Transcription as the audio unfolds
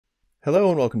Hello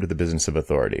and welcome to the Business of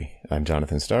Authority. I'm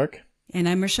Jonathan Stark. And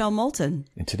I'm Rochelle Moulton.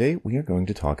 And today we are going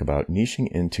to talk about niching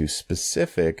into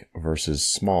specific versus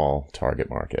small target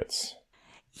markets.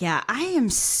 Yeah, I am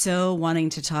so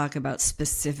wanting to talk about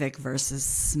specific versus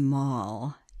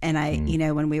small. And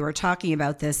when we were talking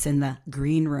about this in the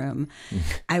green room,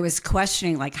 I was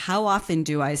questioning, how often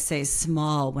do I say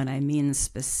small when I mean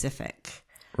specific?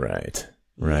 Right.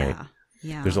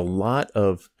 Yeah. There's a lot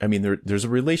of, there's a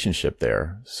relationship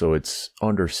there. So it's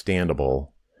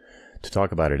understandable to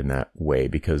talk about it in that way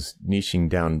because niching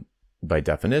down by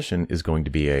definition is going to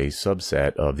be a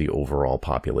subset of the overall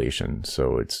population.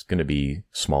 So it's going to be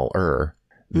smaller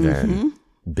than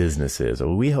businesses.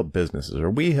 Or we help businesses or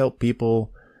we help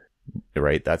people,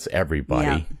 right? That's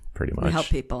everybody pretty much. We help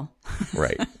people.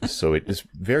 Right. So it is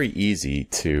very easy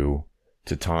to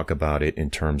talk about it in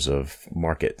terms of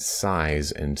market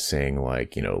size and saying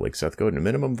like Seth Godin, a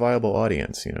minimum viable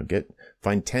audience,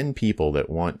 find 10 people that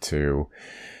want to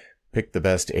pick the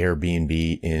best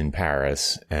Airbnb in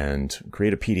Paris and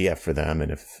create a PDF for them.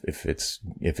 And if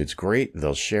it's great,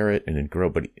 they'll share it and it grow.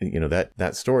 But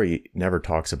that story never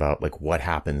talks about like what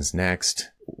happens next.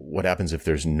 What happens if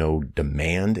there's no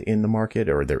demand in the market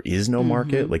or there is no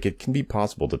market? Like it can be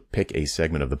possible to pick a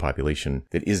segment of the population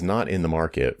that is not in the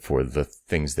market for the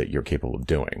things that you're capable of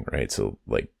doing, right? So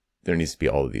like there needs to be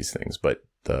all of these things. But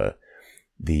I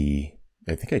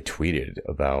think I tweeted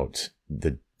about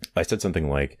I said something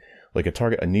like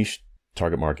a niche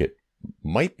target market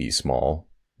might be small,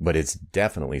 but it's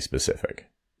definitely specific.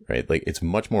 Right? Like it's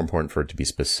much more important for it to be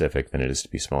specific than it is to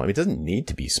be small. It doesn't need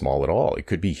to be small at all. It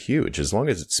could be huge as long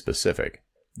as it's specific.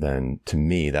 Then to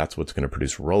me, that's what's going to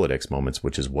produce Rolodex moments,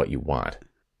 which is what you want.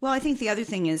 Well, I think the other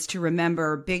thing is to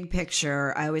remember big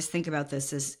picture. I always think about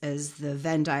this as the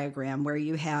Venn diagram where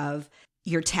you have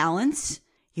your talents,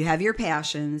 you have your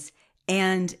passions,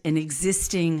 and an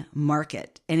existing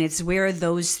market. And it's where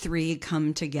those three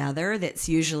come together that's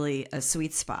usually a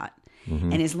sweet spot.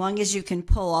 And as long as you can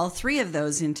pull all three of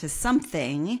those into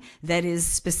something that is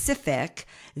specific,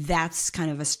 that's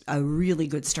kind of a really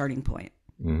good starting point.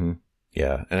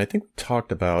 Yeah. And I think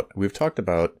we've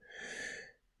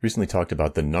recently talked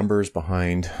about the numbers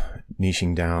behind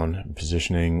niching down,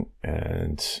 positioning.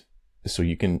 And so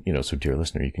you can, so dear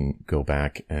listener, you can go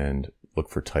back and look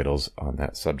for titles on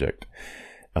that subject.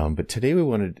 But today we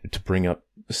wanted to bring up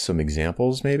some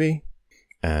examples maybe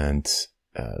and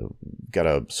got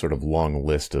a sort of long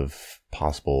list of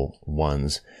possible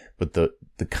ones, but the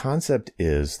concept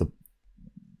is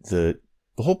the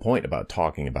whole point about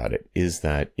talking about it is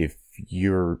that if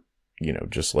you're,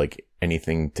 just like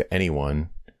anything to anyone,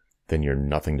 then you're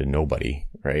nothing to nobody,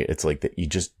 right? It's like that you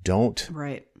just don't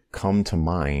come to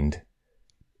mind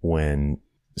when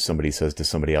somebody says to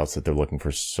somebody else that they're looking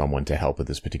for someone to help with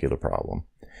this particular problem.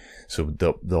 So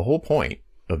the whole point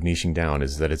of niching down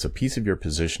is that it's a piece of your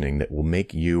positioning that will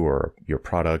make you or your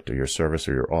product or your service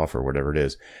or your offer, whatever it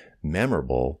is,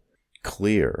 memorable,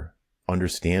 clear,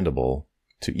 understandable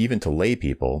to lay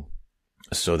people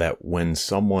so that when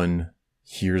someone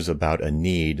hears about a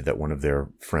need that one of their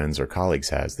friends or colleagues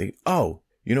has, you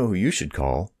know who you should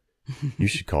call? You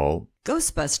should call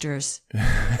Ghostbusters.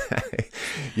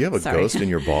 You have a ghost in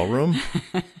your ballroom?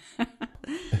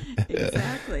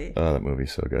 Exactly. Oh, that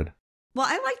movie's so good. Well,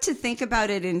 I like to think about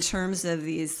it in terms of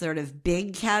these sort of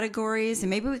big categories, and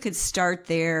maybe we could start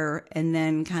there and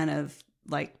then kind of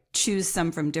like choose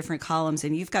some from different columns.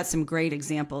 And you've got some great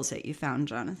examples that you found,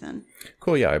 Jonathan.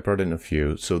 Cool. Yeah, I brought in a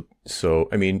few. So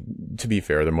to be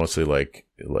fair, they're mostly like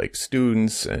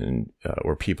students and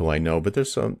or people I know, but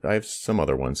I have some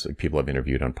other ones, like people I've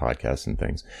interviewed on podcasts and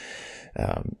things.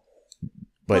 I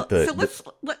want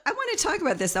to talk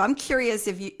about this. So I'm curious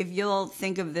if you'll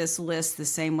think of this list the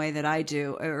same way that I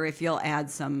do, or if you'll add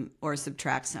some or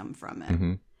subtract some from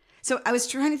it. So I was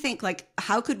trying to think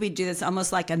how could we do this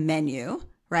almost like a menu,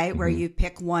 right? Where you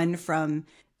pick one from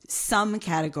some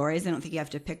categories. I don't think you have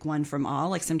to pick one from all.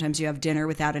 Like sometimes you have dinner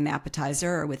without an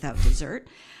appetizer or without dessert.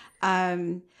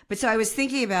 But so I was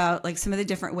thinking about some of the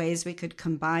different ways we could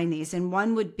combine these. And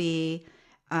one would be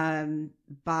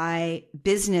by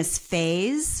business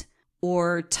phase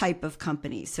or type of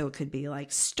company. So it could be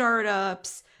like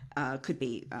startups, could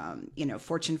be,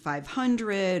 Fortune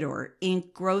 500 or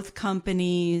Inc. growth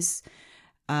companies.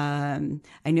 I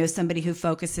know somebody who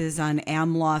focuses on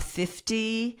AmLaw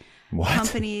 50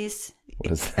 companies.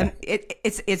 What is that?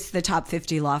 It's the top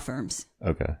 50 law firms.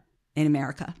 Okay. In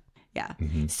America. Yeah.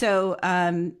 So,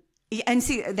 and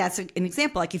see, that's an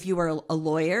example. Like if you were a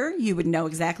lawyer, you would know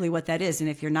exactly what that is. And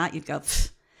if you're not, you'd go,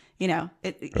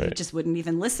 You just wouldn't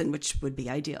even listen, which would be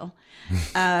ideal.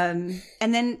 And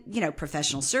then,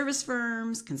 professional service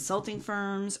firms, consulting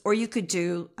firms, or you could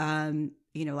do,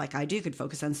 like I do, you could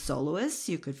focus on soloists,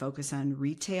 you could focus on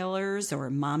retailers or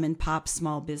mom and pop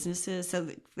small businesses. So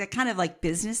that kind of like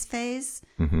business phase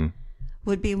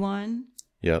would be one.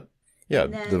 Yep. Yeah.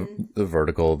 The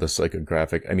vertical, the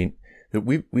psychographic. I mean,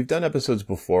 we've done episodes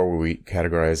before where we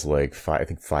categorize like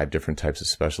five different types of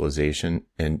specialization.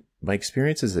 And my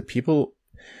experience is that people,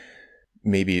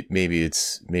 maybe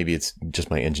it's just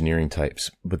my engineering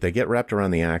types, but they get wrapped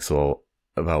around the axle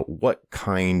about what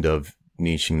kind of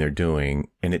niching they're doing.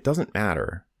 And it doesn't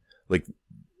matter. Like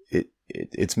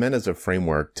it's meant as a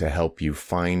framework to help you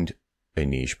find a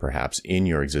niche perhaps in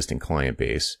your existing client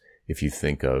base. If you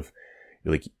think of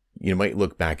like, you might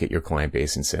look back at your client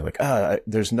base and say like,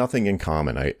 there's nothing in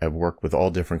common. I've worked with all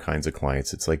different kinds of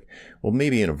clients. It's like, well,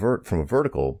 maybe from a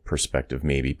vertical perspective,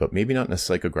 maybe, but maybe not in a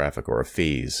psychographic or a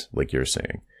phase, like you're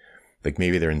saying. Like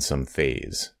maybe they're in some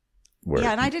phase.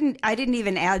 And I didn't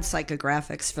even add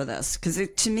psychographics for this because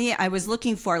to me, I was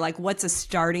looking for like, what's a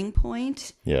starting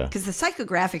point? Yeah. Because the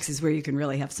psychographics is where you can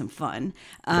really have some fun.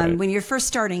 When you're first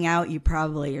starting out, you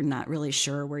probably are not really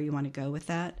sure where you want to go with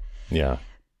that. Yeah.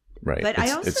 Right. But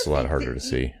it's a lot harder to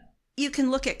see. You can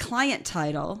look at client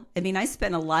title. I mean, I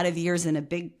spent a lot of years in a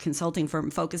big consulting firm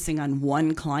focusing on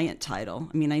one client title.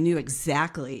 I mean, I knew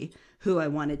exactly who I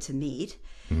wanted to meet.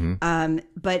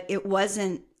 But it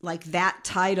wasn't like that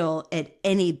title at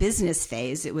any business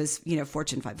phase. It was,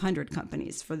 Fortune 500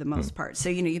 companies for the most part. So,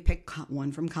 you pick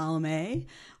one from column A,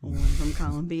 one from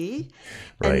column B,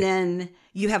 right. And then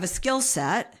you have a skill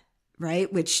set,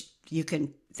 right? Which you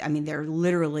can, there are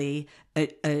literally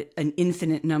an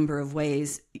infinite number of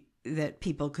ways that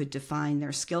people could define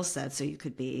their skill set. So you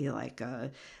could be like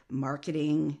a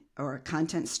marketing or a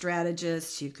content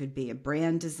strategist. You could be a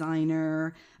brand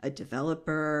designer, a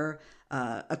developer,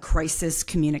 a crisis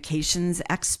communications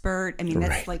expert.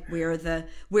 That's like where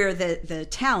the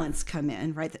talents come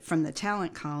in, right? From the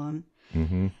talent column.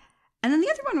 Mm-hmm. And then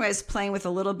the other one I was playing with a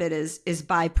little bit is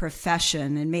by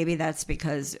profession. And maybe that's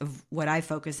because of what I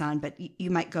focus on, but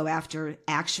you might go after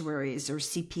actuaries or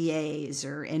CPAs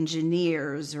or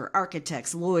engineers or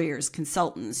architects, lawyers,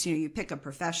 consultants. You pick a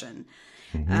profession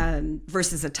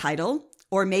versus a title,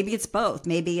 or maybe it's both.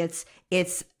 Maybe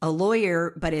it's a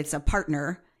lawyer, but it's a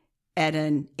partner at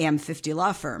an AM50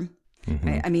 law firm.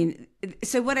 Right?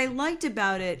 So what I liked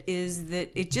about it is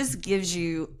that it just gives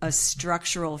you a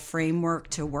structural framework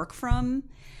to work from.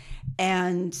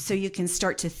 And so you can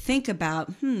start to think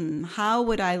about, how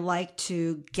would I like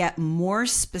to get more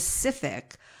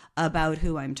specific about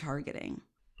who I'm targeting?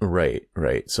 Right.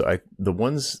 So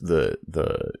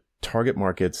the target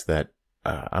markets that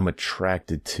I'm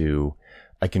attracted to,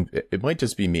 it might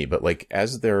just be me, but like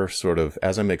as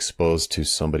I'm exposed to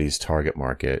somebody's target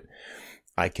market,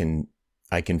 I can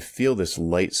feel this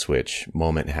light switch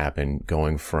moment happen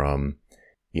going from,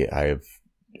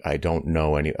 I don't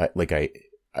know any,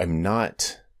 I'm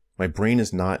not, my brain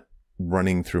is not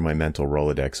running through my mental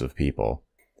Rolodex of people,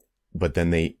 but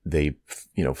then they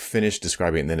finish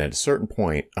describing it. And then at a certain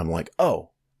point, I'm like,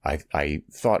 oh, I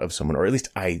thought of someone, or at least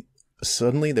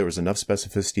suddenly there was enough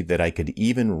specificity that I could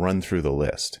even run through the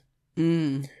list.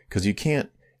 'Cause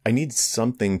I need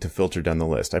something to filter down the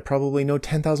list. I probably know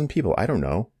 10,000 people. I don't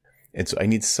know. And so I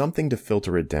need something to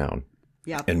filter it down.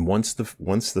 Yeah. And once the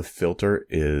filter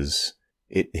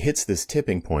it hits this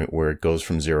tipping point where it goes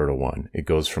from 0 to 1. It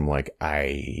goes from like,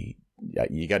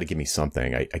 you got to give me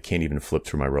something. I can't even flip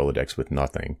through my Rolodex with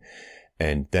nothing.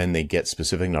 And then they get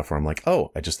specific enough where I'm like,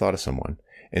 oh, I just thought of someone.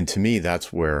 And to me,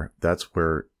 that's where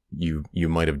you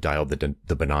might have dialed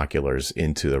the binoculars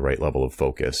into the right level of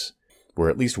focus, where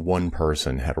at least one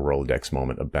person had a Rolodex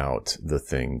moment about the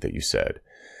thing that you said.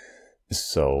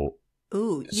 So,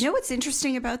 ooh, you know what's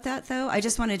interesting about that though? I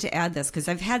just wanted to add this because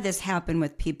I've had this happen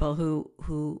with people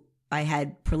who I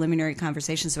had preliminary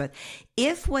conversations with.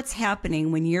 If what's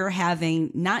happening when you're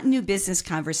having not new business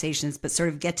conversations, but sort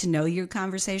of get to know you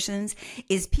conversations,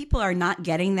 is people are not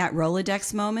getting that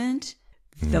Rolodex moment,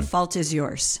 the fault is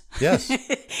yours. Yes,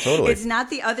 totally. It's not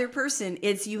the other person.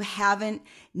 It's you haven't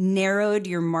narrowed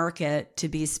your market to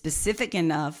be specific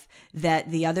enough that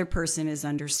the other person is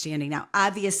understanding. Now,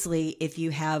 obviously, if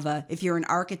you're an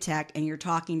architect and you're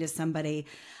talking to somebody,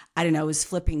 I don't know, who's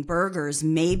flipping burgers,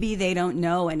 maybe they don't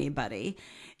know anybody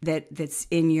that's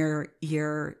in your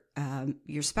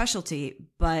specialty,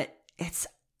 but it's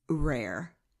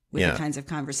rare with the kinds of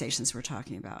conversations we're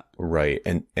talking about. Right.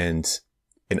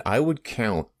 And I would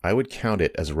count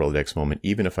it as a Rolodex moment,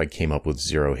 even if I came up with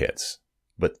 0 hits.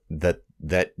 But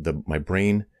my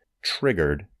brain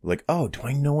triggered like, oh, do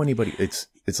I know anybody?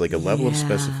 it's like a level of Yeah.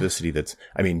 specificity that's,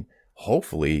 I mean,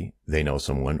 hopefully they know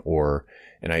someone,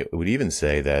 and I would even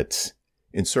say that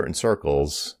in certain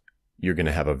circles, you're going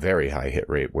to have a very high hit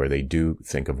rate where they do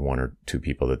think of one or two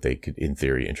people that they could, in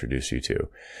theory, introduce you to.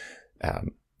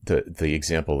 The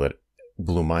example that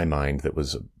blew my mind, that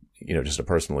was, just a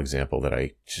personal example that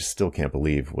I just still can't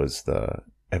believe, was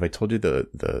have I told you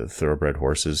the thoroughbred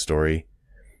horses story?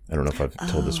 I don't know if I've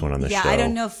told this one on the show. Yeah, I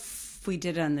don't know if we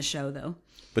did it on the show though.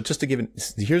 But just to give it,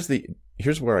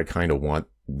 here's where I kind of want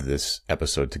this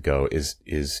episode to go, is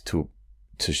to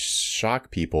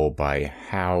shock people by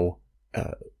how,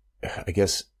 I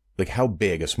guess, like how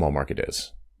big a small market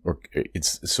is, or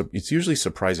it's usually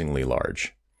surprisingly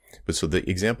large. But so the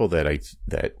example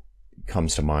that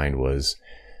comes to mind was,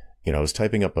 I was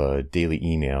typing up a daily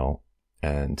email,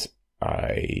 and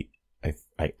I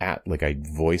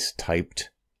voice typed,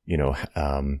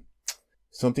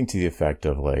 something to the effect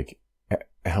of like,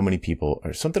 how many people,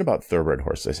 or something about thoroughbred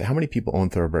horses. I said, how many people own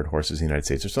thoroughbred horses in the United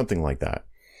States, or something like that.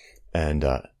 And,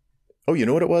 oh, you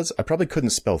know what it was? I probably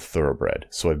couldn't spell thoroughbred,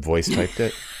 so I voice typed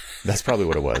it. That's probably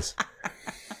what it was.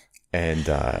 And,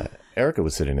 Erica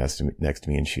was sitting next to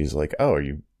me, and she's like, oh, are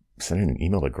you sending an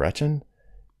email to Gretchen?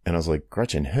 And I was like,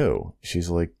 Gretchen who? She's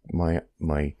like,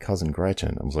 my cousin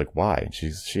Gretchen. I was like, why?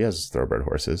 She has thoroughbred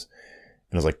horses.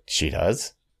 And I was like, she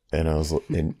does? And I was,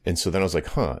 and so then I was like,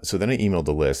 huh. So then I emailed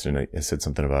the list, and I said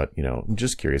something about, I'm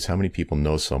just curious, how many people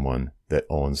know someone that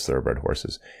owns thoroughbred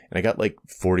horses? And I got like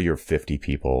 40 or 50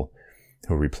 people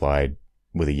who replied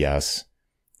with a yes.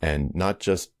 And not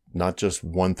just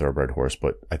one thoroughbred horse,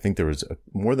 but I think there was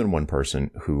more than one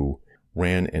person who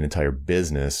ran an entire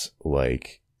business,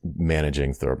 like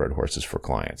managing thoroughbred horses for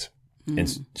clients.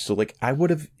 And so like, I would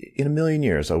have, in a million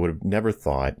years, I would have never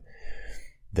thought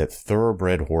that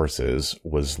thoroughbred horses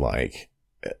was like,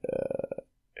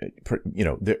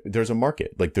 there's a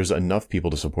market, like there's enough people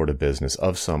to support a business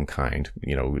of some kind.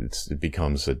 It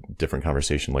becomes a different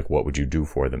conversation, like what would you do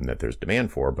for them that there's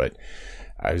demand for? But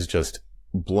I was just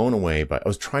blown away I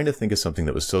was trying to think of something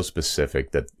that was so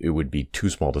specific that it would be too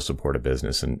small to support a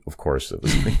business. And of course it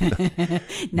was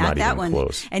not that even one.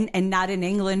 Close. And not in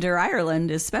England or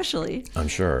Ireland, especially. I'm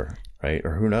sure. Right.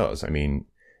 Or who knows? I mean,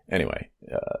 anyway,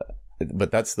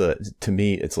 but to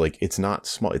me, it's like, it's not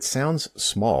small. It sounds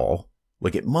small,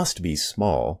 like it must be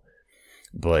small,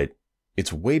 but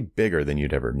it's way bigger than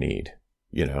you'd ever need,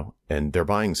 and they're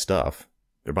buying stuff.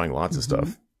 They're buying lots of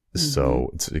stuff.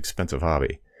 So it's an expensive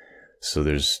hobby. So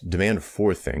there's demand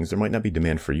for things. There might not be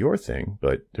demand for your thing,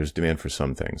 but there's demand for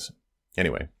some things.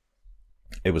 Anyway,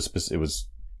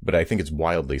 but I think it's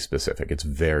wildly specific. It's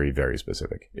very, very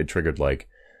specific. It triggered like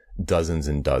dozens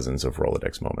and dozens of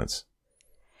Rolodex moments.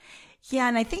 Yeah.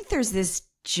 And I think there's this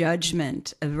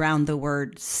judgment around the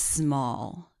word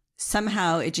small.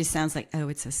 Somehow it just sounds like, oh,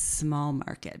 it's a small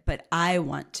market, but I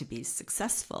want to be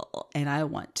successful, and I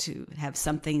want to have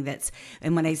something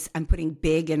and when I'm putting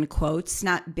big in quotes,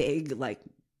 not big like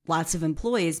lots of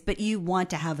employees, but you want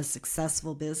to have a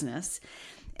successful business.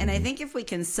 And I think if we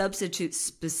can substitute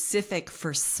specific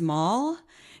for small,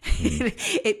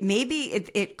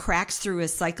 it cracks through a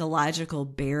psychological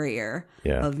barrier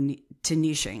to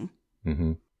niching.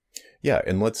 Mm-hmm. Yeah,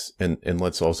 and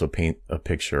let's also paint a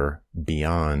picture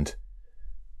beyond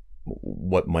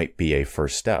what might be a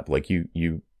first step. Like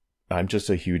I'm just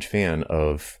a huge fan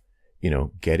of,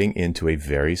 getting into a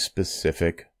very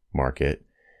specific market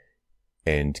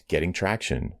and getting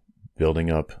traction,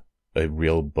 building up a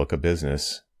real book of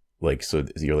business. Like, so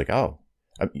you're like, oh,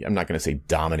 I'm not going to say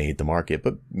dominate the market,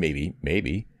 but maybe,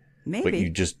 but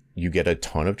you get a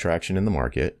ton of traction in the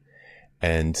market,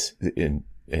 and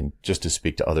just to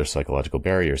speak to other psychological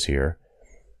barriers here,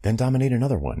 then dominate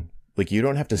another one. Like, you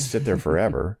don't have to sit there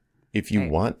forever. If you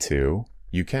want to,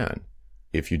 you can.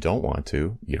 If you don't want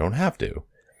to, you don't have to.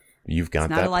 You've got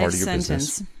that part of your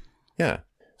business. Yeah.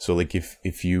 So like,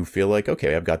 if you feel like,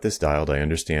 okay, I've got this dialed, I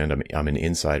understand, I'm an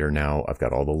insider now, I've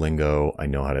got all the lingo, I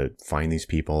know how to find these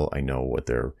people, I know what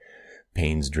their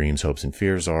pains, dreams, hopes, and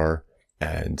fears are,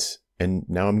 and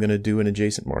now I'm going to do an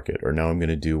adjacent market, or now I'm going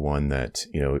to do one that,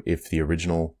 if the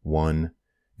original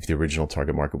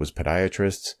target market was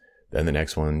podiatrists, then the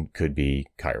next one could be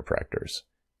chiropractors,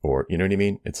 or, you know what I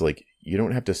mean? It's like, you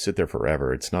don't have to sit there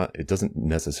forever. It doesn't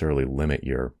necessarily limit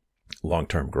your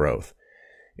long-term growth.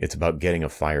 It's about getting a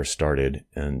fire started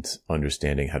and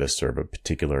understanding how to serve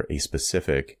a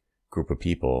specific group of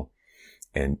people,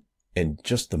 and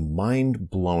just the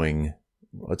mind-blowing,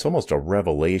 it's almost a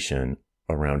revelation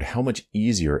around how much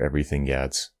easier everything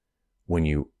gets when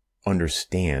you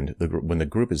understand when the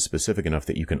group is specific enough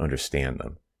that you can understand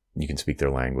them. You can speak their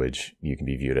language. You can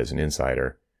be viewed as an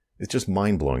insider. It's just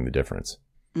mind-blowing, the difference.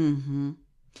 Mm-hmm.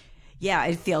 Yeah,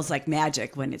 it feels like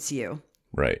magic when it's you.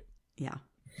 Right. Yeah.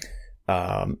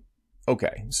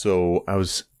 Okay. So I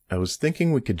was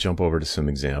thinking we could jump over to some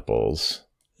examples.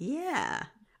 Yeah.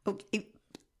 Okay.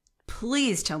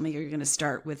 Please tell me you're going to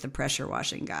start with the pressure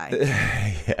washing guy.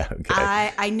 Yeah.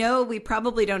 Okay. I know we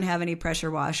probably don't have any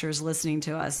pressure washers listening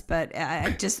to us, but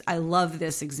I love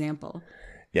this example.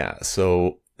 Yeah.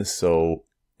 So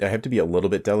I have to be a little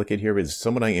bit delicate here, but it's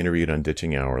someone I interviewed on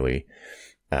Ditching Hourly.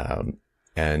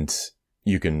 And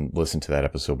you can listen to that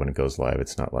episode when it goes live.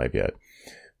 It's not live yet,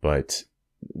 but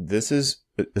this is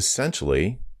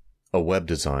essentially a web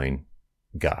design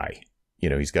guy. You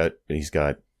know, he's got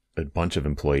a bunch of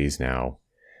employees now,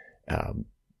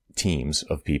 teams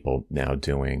of people now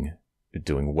doing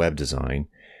web design.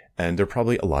 And there are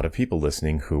probably a lot of people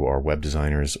listening who are web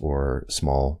designers or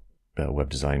small web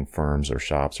design firms or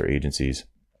shops or agencies.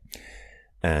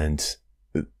 And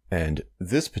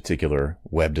this particular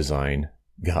web design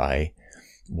guy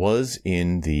was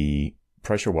in the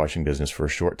pressure washing business for a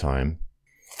short time,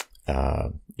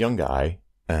 young guy.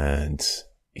 And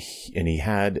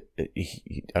I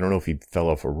don't know if he fell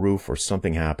off a roof or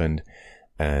something happened.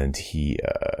 And he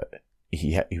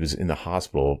was in the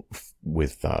hospital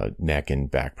with neck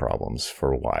and back problems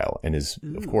for a while. And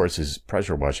of course, his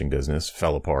pressure washing business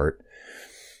fell apart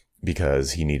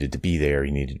because he needed to be there.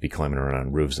 He needed to be climbing around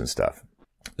on roofs and stuff.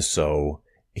 So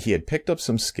he had picked up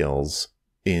some skills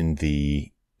in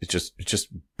the just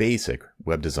basic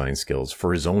web design skills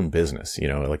for his own business. You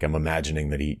know, like I'm imagining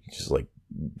that he just like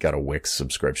got a Wix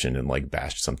subscription and like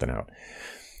bashed something out.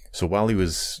 So while he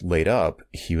was laid up,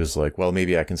 he was like, well,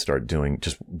 maybe I can start doing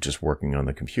just working on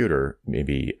the computer.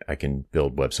 Maybe I can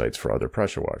build websites for other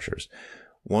pressure washers.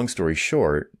 Long story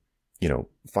short,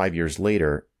 5 years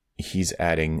later, he's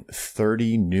adding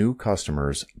 30 new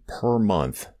customers per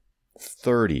month.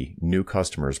 30 new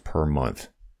customers per month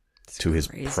to his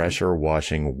pressure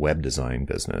washing web design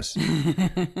business,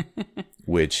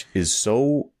 which is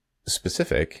so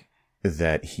specific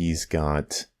that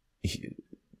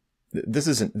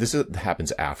this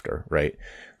happens after, right?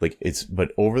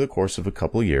 But over the course of a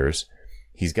couple of years,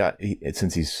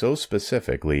 since he's so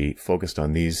specifically focused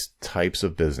on these types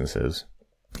of businesses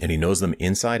and he knows them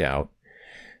inside out,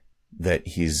 that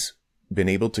he's been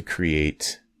able to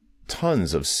create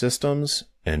tons of systems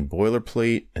and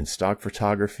boilerplate and stock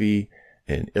photography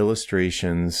and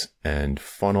illustrations and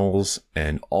funnels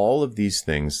and all of these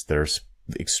things that are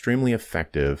extremely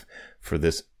effective for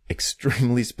this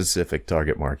extremely specific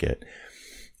target market.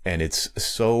 And it's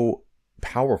so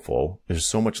powerful. There's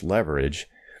so much leverage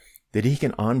that he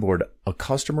can onboard a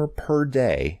customer per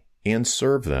day and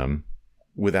serve them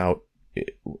without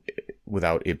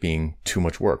it being too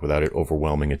much work, without it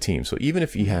overwhelming a team. So even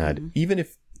if you had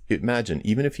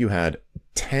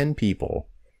 10 people,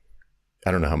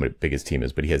 I don't know how big his team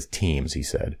is, but he has teams, he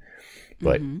said.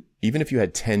 But even if you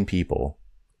had 10 people,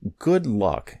 good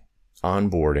luck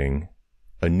onboarding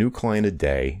a new client a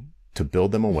day to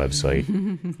build them a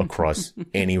website across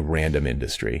any random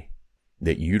industry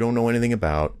that you don't know anything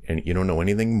about, and you don't know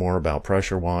anything more about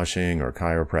pressure washing or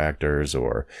chiropractors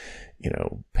or,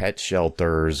 pet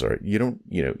shelters, or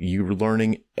you're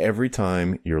learning every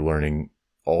time. You're learning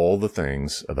all the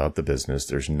things about the business.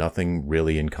 There's nothing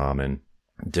really in common.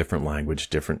 Different language,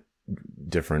 different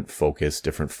focus,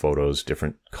 different photos,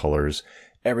 different colors,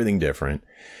 everything different.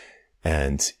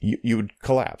 And you would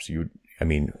collapse. You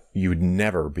would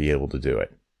never be able to do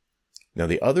it. Now,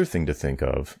 the other thing to think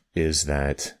of is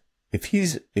that if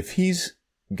he's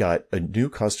got a new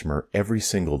customer every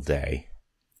single day,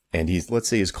 and let's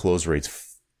say his close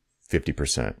rate's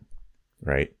 50%,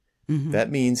 right? Mm-hmm. That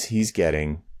means he's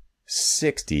getting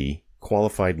 60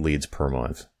 qualified leads per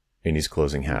month, and he's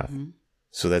closing half. Mm-hmm.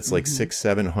 So that's like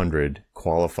 600-700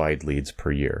 qualified leads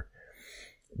per year.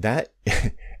 That,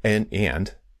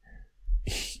 and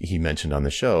he mentioned on the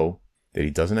show that he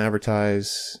doesn't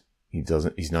advertise.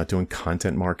 He's not doing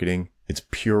content marketing. It's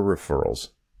pure referrals.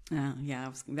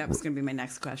 Yeah, that was going to be my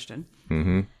next question.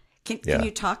 Mm-hmm. Can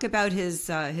you talk about his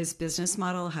business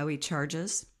model, how he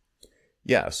charges?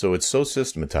 Yeah, so it's so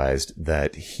systematized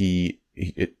that he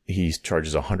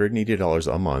charges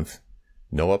 $180 a month,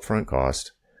 no upfront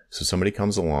cost. So somebody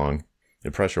comes along,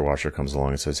 the pressure washer comes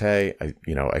along and says, "Hey,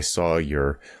 I saw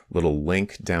your little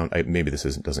link down." Maybe this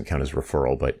doesn't count as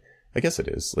referral, but I guess it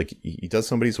is. Like, he does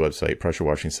somebody's website, pressure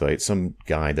washing site. Some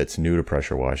guy that's new to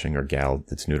pressure washing, or gal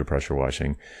that's new to pressure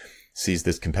washing, sees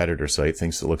this competitor site,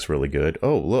 thinks it looks really good.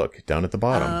 Oh, look, down at the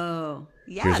bottom. Oh,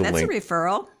 yeah, that's a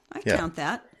referral. I count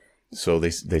that. So they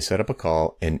set up a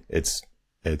call, and it's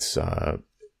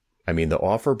the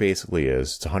offer basically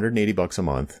is it's $180 a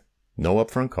month, no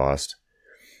upfront cost.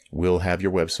 We'll have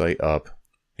your website up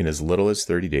in as little as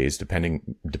 30 days, depending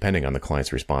on the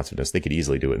client's responsiveness. They could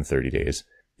easily do it in 30 days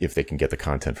if they can get the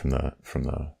content from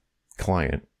the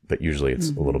client, but usually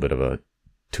it's a little bit of a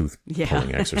tooth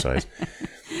pulling exercise.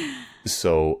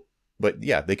 So, but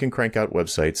yeah, they can crank out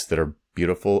websites that are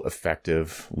beautiful,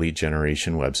 effective lead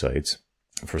generation websites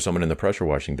for someone in the pressure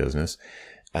washing business.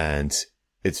 And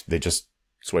they just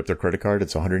swipe their credit card.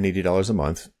 It's $180 a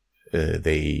month.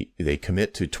 They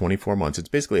commit to 24 months. It's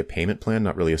basically a payment plan,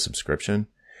 not really a subscription,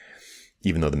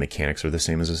 even though the mechanics are the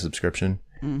same as a subscription.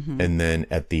 And then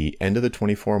at the end of the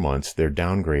 24 months, they're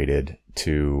downgraded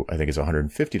to, I think it's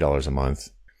 $150 a month.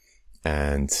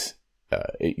 And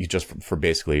you just for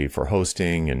basically for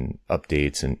hosting and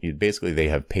updates, and basically they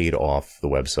have paid off the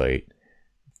website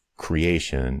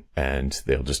creation, and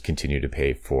they'll just continue to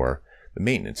pay for the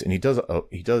maintenance. And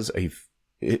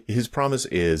his promise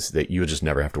is that you will just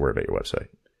never have to worry about your website,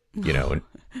 you know. And,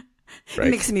 right?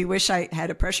 It makes me wish I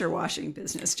had a pressure washing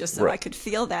business just so I could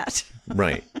feel that.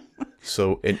 Right.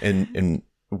 So, and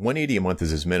 180 a month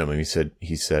is his minimum. He said,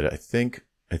 I think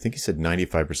he said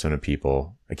 95% of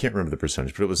people, I can't remember the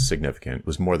percentage, but it was significant. It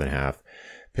was more than half,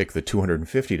 pick the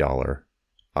 $250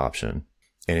 option.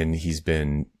 And he's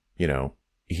been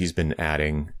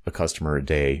adding a customer a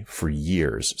day for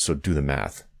years. So do the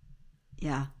math.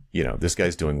 Yeah. You know, this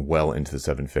guy's doing well into the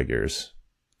 7 figures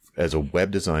as a web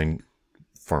design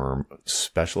firm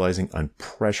specializing on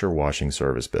pressure washing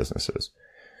service businesses.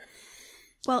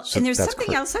 Well, so and there's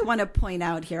something else I want to point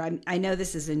out here. I know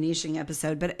this is a niching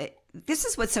episode, but this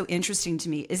is what's so interesting to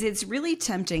me is it's really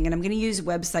tempting, and I'm going to use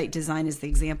website design as the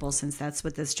example since that's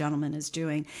what this gentleman is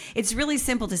doing. It's really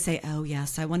simple to say, oh,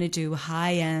 yes, I want to do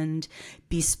high-end,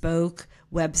 bespoke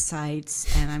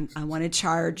websites, and I want to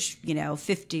charge,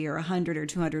 50 or 100 or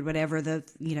 200, whatever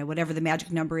the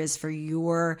magic number is for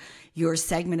your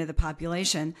segment of the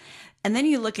population. And then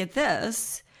you look at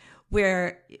this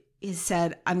where he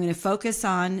said, I'm going to focus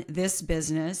on this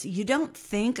business. You don't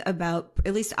think about,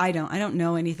 at least I don't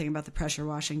know anything about the pressure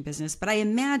washing business, but I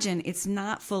imagine it's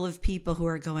not full of people who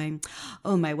are going,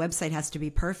 oh, my website has to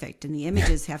be perfect and the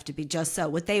images have to be just so.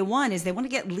 What they want is they want to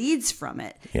get leads from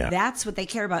it. Yeah. That's what they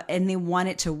care about, and they want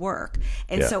it to work.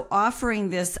 And so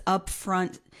offering this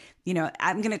upfront,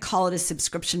 I'm going to call it a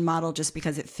subscription model just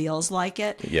because it feels like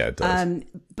it. Yeah, it does.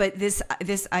 But this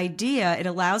idea, it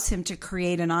allows him to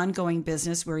create an ongoing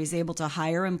business where he's able to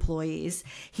hire employees.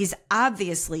 He's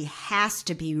obviously has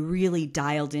to be really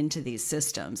dialed into these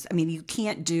systems. I mean, you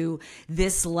can't do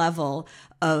this level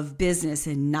of business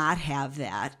and not have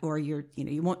that, or you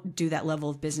won't do that level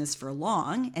of business for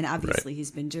long. And obviously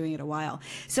he's been doing it a while.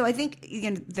 So I think,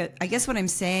 I guess what I'm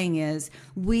saying is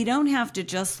we don't have to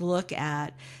just look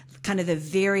at kind of the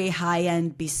very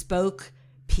high-end bespoke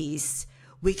piece.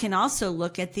 We can also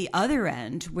look at the other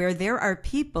end where there are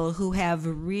people who have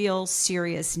real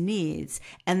serious needs,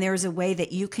 and there's a way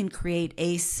that you can create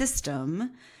a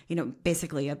system,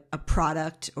 basically a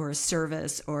product or a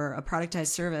service or a productized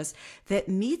service that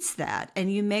meets that,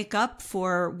 and you make up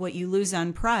for what you lose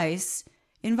on price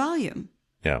in volume.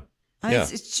 Yeah.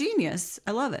 It's genius.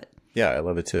 I love it. Yeah, I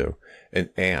love it too.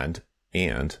 And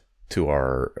to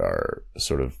our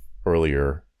sort of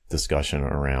earlier discussion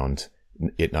around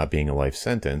it not being a life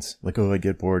sentence, like, oh, I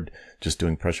get bored just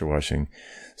doing pressure washing.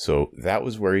 So that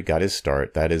was where he got his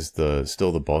start. That is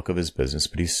still the bulk of his business,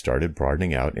 but he started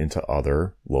broadening out into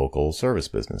other local service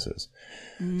businesses.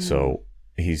 So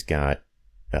he's got,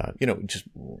 just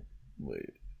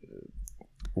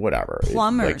whatever.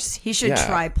 Plumbers. He should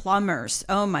try plumbers.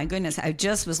 Oh my goodness. I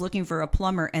just was looking for a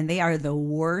plumber, and they are the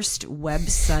worst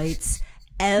websites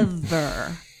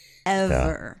ever.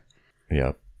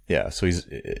 Yeah. So he's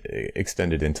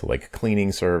extended into like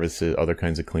cleaning services, other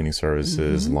kinds of cleaning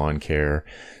services, lawn care,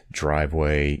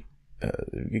 driveway.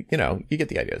 You get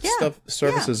the idea.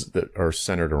 Services that are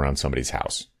centered around somebody's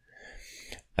house.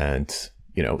 And,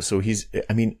 so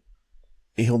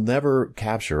he'll never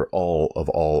capture all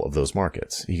of those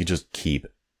markets. He could just keep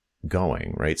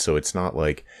going, right? So it's not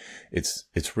like it's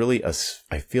really I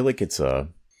feel like it's a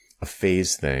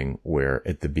phase thing where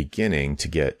at the beginning, to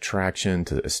get traction,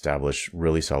 to establish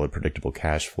really solid, predictable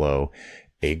cash flow,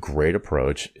 a great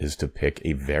approach is to pick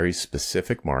a very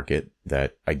specific market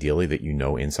that ideally that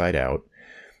inside out,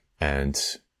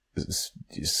 and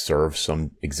serve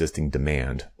some existing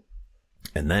demand.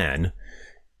 And then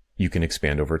you can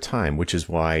expand over time, which is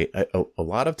why a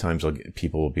lot of times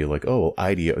people will be like, oh,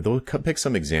 they'll pick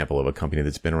some example of a company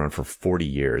that's been around for 40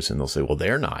 years and they'll say, well,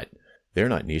 they're not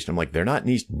niche. I'm like, they're not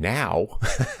niche now.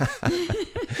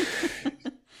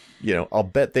 I'll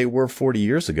bet they were 40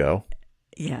 years ago.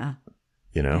 Yeah.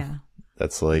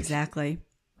 That's like. Exactly.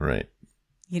 Right.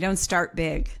 You don't start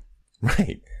big.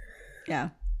 Right. Yeah.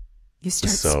 You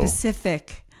start So,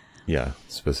 specific. yeah,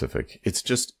 specific. It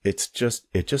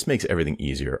just makes everything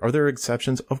easier. Are there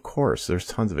exceptions? Of course, there's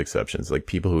tons of exceptions. Like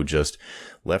people who just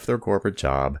left their corporate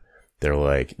job. They're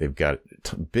like, they've got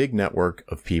a big network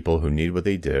of people who need what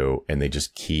they do, and they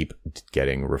just keep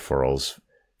getting referrals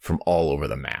from all over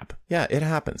the map. Yeah, it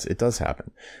happens. It does happen.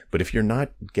 But if you're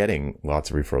not getting lots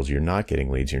of referrals, you're not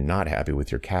getting leads, you're not happy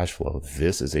with your cash flow,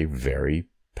 this is a very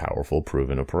powerful,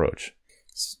 proven approach.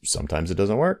 Sometimes it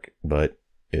doesn't work, but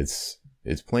it's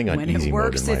playing on easy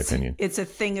mode, in my opinion. It's a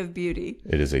thing of beauty.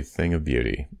 It is a thing of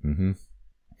beauty. Mm-hmm.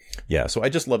 Yeah, so I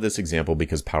just love this example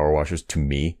because power washers, to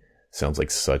me, sounds like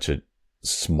such a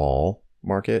small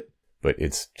market, but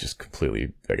it's just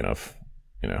completely big enough,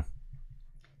 you know.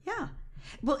 Yeah.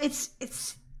 Well,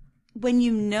 it's when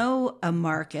you know a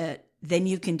market, then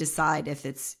you can decide if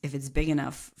it's big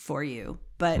enough for you.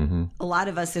 But a lot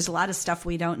of us, there's a lot of stuff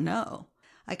we don't know.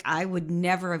 Like I would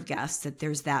never have guessed that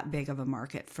there's that big of a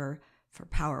market for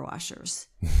power washers.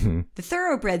 The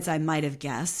thoroughbreds I might have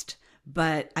guessed,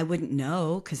 but I wouldn't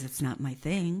know because it's not my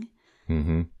thing.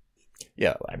 Mm-hmm.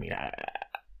 Yeah,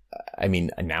 I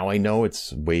mean, now I know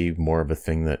it's way more of a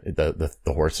thing that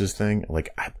the horses thing. Like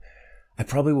I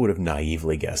probably would have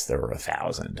naively guessed there were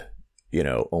 1,000,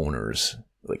 owners.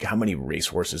 Like how many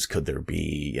racehorses could there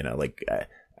be? Like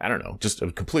I don't know, just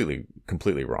completely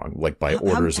wrong. Like by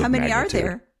orders of magnitude. How many are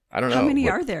there? I don't know. How many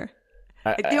are there?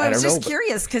 I was just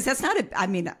curious because that's not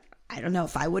I don't know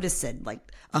if I would have said like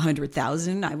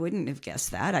 100,000. I wouldn't have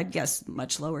guessed that. I'd guess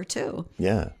much lower too.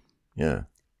 Yeah.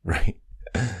 Right.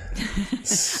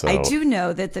 So, I do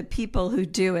know that the people who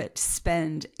do it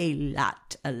spend a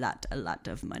lot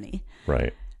of money.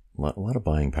 Right. A lot of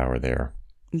buying power there.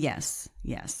 Yes.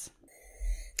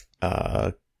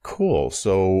 Cool.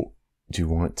 So do you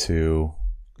want to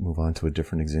move on to a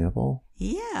different example?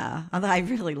 Yeah. Although I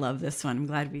really love this one. I'm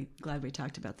glad we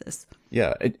talked about this.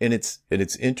 Yeah. I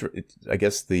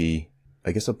guess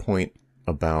a point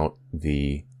about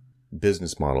the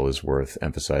business model is worth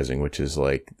emphasizing, which is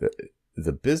like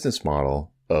the business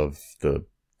model of the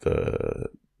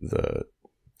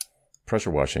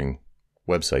pressure washing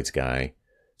websites guy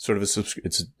sort of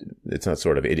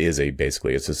it is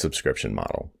basically it's a subscription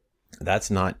model.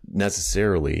 That's not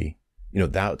necessarily,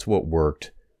 that's what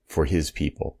worked for his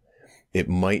people. It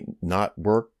might not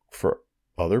work for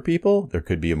other people. There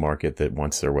could be a market that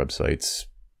wants their websites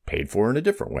paid for in a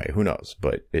different way. Who knows?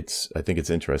 But I think it's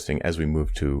interesting as we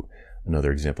move to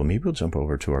another example. Maybe we'll jump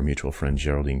over to our mutual friend,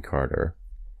 Geraldine Carter.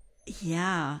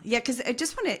 Yeah. Because I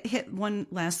just want to hit one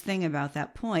last thing about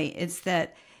that point. It's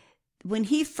that when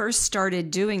he first started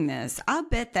doing this, I'll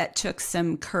bet that took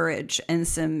some courage and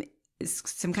some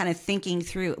kind of thinking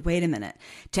through, wait a minute,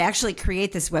 to actually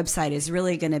create this website is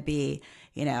really going to be,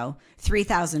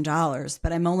 $3,000,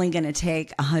 but I'm only going to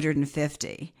take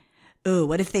 $150. Ooh,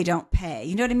 what if they don't pay?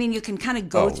 You know what I mean? You can kind of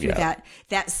go through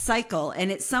that cycle. And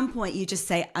at some point you just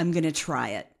say, I'm going to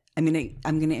try it. I'm going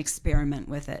to experiment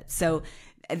with it. So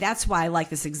that's why I like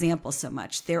this example so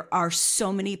much. There are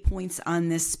so many points on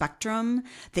this spectrum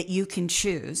that you can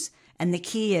choose. And the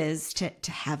key is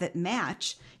to have it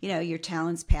match, your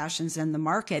talents, passions, and the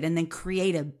market, and then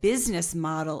create a business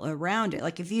model around it.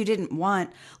 Like if you didn't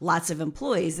want lots of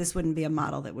employees, this wouldn't be a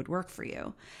model that would work for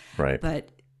you. Right. But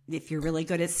if you're really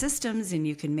good at systems and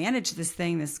you can manage this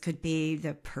thing, this could be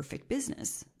the perfect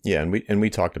business. Yeah. And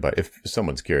we talked about, if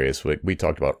someone's curious, we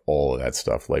talked about all of that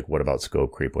stuff. Like what about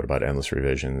scope creep? What about endless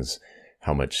revisions?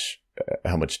 How much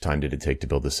time did it take to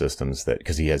build the systems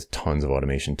because he has tons of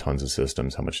automation, tons of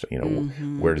systems. How much,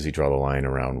 where does he draw the line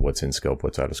around what's in scope,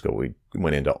 what's out of scope? We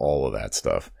went into all of that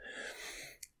stuff.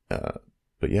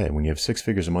 But yeah, when you have 6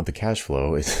 figures a month of cash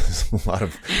flow, it's a lot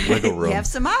of wiggle room. You have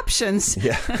some options.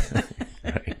 Yeah.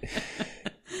 Right.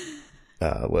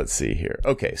 Let's see here.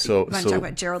 Okay. So, you want to talk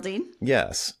about Geraldine?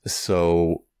 Yes.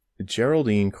 So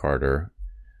Geraldine Carter,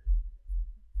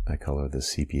 I call her the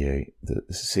CPA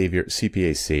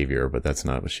savior, but that's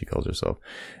not what she calls herself.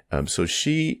 So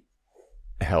she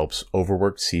helps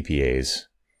overworked CPAs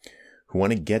who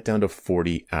want to get down to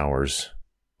 40 hours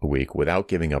a week without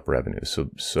giving up revenue.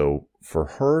 So for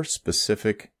her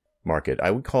specific market,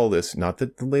 I would call this, not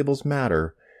that the labels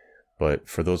matter, but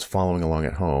for those following along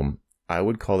at home, I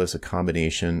would call this a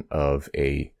combination of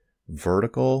a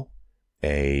vertical,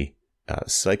 a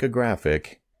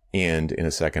psychographic, and in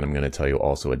a second, I'm going to tell you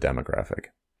also a demographic.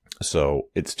 So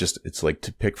it's like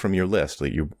to pick from your list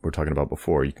that you were talking about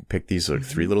before. You can pick these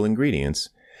 3 little ingredients,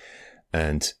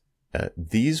 and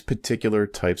these particular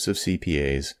types of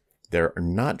CPAs, they're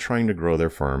not trying to grow their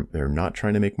firm. They're not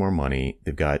trying to make more money.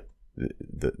 They've got,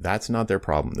 that's not their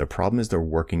problem. Their problem is they're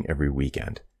working every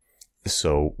weekend.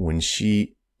 So when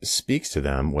she speaks to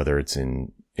them, whether it's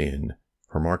in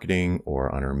her marketing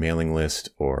or on her mailing list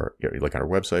or like on her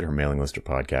website, her mailing list or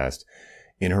podcast,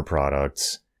 in her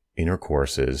products, in her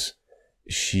courses,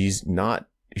 she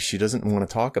doesn't want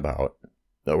to talk about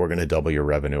that we're going to double your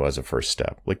revenue as a first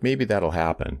step. Like maybe that'll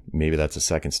happen. Maybe that's a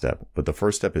second step. But the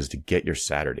first step is to get your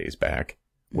Saturdays back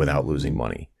without losing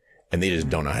money. And they just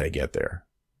don't know how to get there.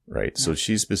 Right. So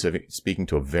she's speaking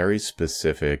to a very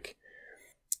specific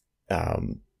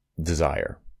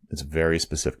desire. It's a very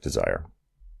specific desire.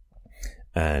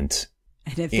 And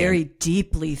a very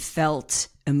deeply felt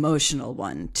emotional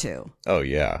one too. Oh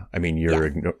yeah. I mean,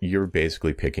 you're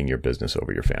basically picking your business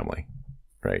over your family.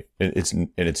 Right. And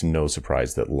it's no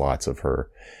surprise that lots of her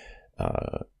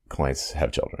clients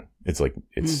have children. It's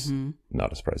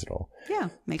not a surprise at all. Yeah.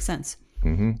 Makes sense.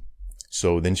 Mm-hmm.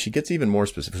 So then she gets even more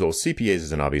specific. So CPAs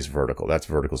is an obvious vertical. That's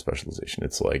vertical specialization.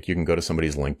 It's like you can go to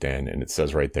somebody's LinkedIn and it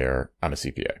says right there, I'm a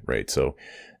CPA, right? So,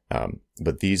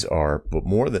 but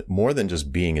more than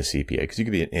just being a CPA, because you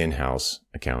could be an in-house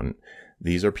accountant.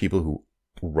 These are people who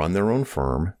run their own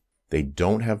firm. They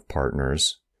don't have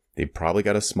partners. They've probably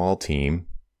got a small team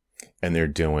and they're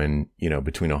doing,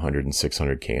 between 100 and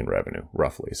 600K in revenue,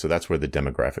 roughly. So that's where the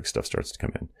demographic stuff starts to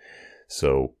come in.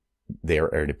 So they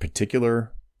are at a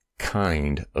particular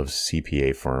kind of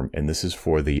CPA firm, and this is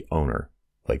for the owner,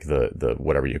 like the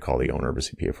whatever you call the owner of a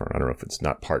CPA firm. I don't know if it's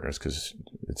not partners because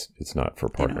it's not for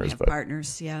partners, but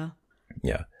partners, yeah.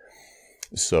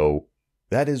 So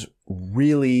that is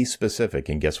really specific,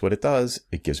 and guess what it does?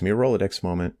 It gives me a Rolodex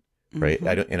moment, right?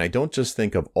 I don't just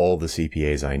think of all the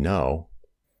CPAs I know.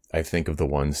 I think of the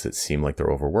ones that seem like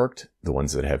they're overworked, the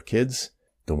ones that have kids,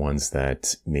 the ones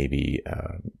that maybe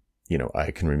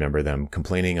I can remember them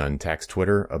complaining on tax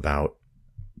Twitter about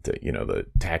the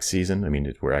tax season. I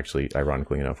mean, we're actually,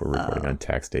 ironically enough, we're recording on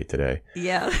tax day today.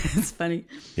 Yeah, it's funny.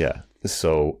 Yeah.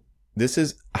 So this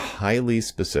is highly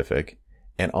specific.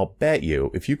 And I'll bet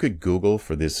you, if you could Google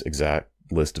for this exact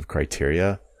list of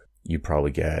criteria, you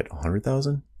probably get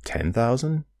 100,000,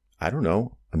 10,000, I don't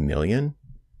know, 1 million.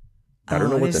 I don't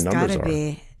know what the numbers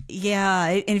are. Yeah.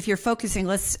 And if you're focusing,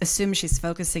 let's assume she's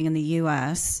focusing in the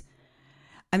U.S.,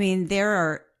 I mean, there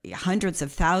are hundreds of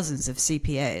thousands of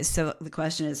CPAs. So the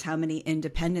question is, how many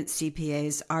independent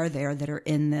CPAs are there that are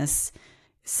in this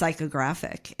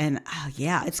psychographic? And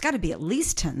it's got to be at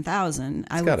least 10,000.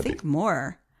 I would think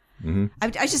more. Mm-hmm. I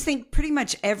just think pretty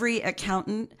much every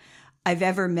accountant I've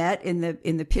ever met in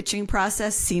the pitching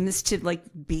process seems to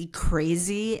be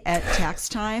crazy at tax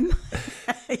time.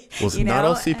 Well, not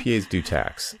all CPAs do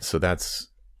tax, so that's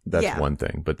one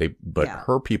thing, but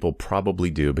her people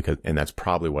probably do and that's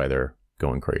probably why they're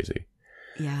going crazy.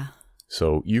 Yeah.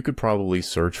 So you could probably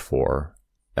search for,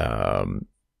 I'm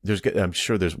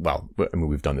sure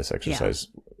we've done this exercise.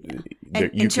 Yeah.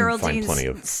 And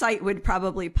Geraldine's site would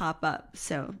probably pop up.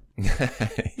 So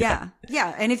yeah.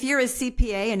 And if you're a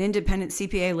CPA, an independent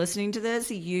CPA listening to this,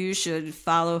 you should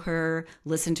follow her,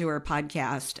 listen to her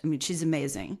podcast. I mean, she's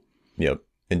amazing. Yep.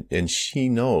 And she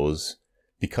knows,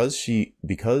 because she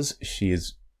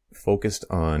is focused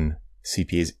on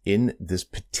CPAs in this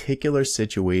particular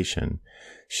situation,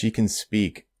 she can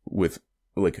speak with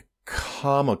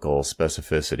comical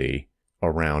specificity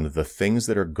around the things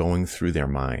that are going through their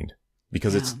mind,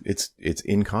 because it's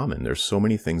in common. There's so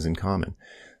many things in common.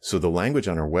 So the language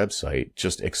on her website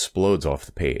just explodes off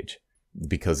the page,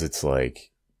 because it's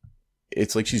like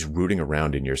she's rooting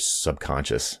around in your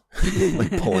subconscious,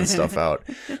 pulling stuff out.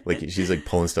 She's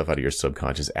pulling stuff out of your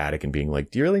subconscious attic and being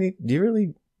like, do you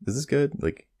really, is this good?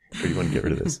 Or do you want to get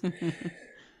rid of this?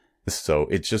 So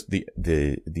it's just the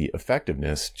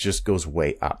effectiveness just goes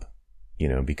way up,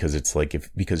 because it's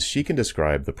because she can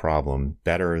describe the problem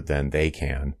better than they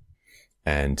can.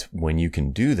 And when you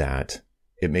can do that,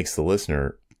 it makes the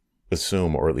listener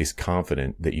assume, or at least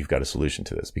confident, that you've got a solution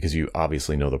to this, because you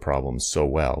obviously know the problem so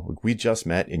well. We just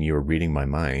met and you were reading my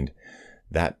mind.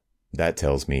 That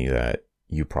tells me that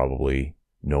you probably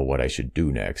know what I should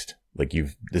do next.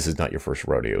 This is not your first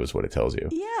rodeo, is what it tells you.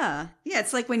 Yeah.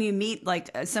 It's like when you meet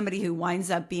somebody who winds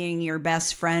up being your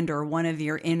best friend or one of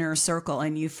your inner circle,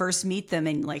 and you first meet them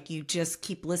and you just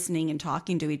keep listening and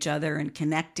talking to each other and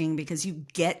connecting because you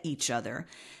get each other.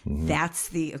 Mm-hmm. That's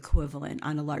the equivalent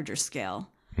on a larger scale.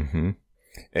 Mm-hmm.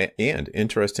 And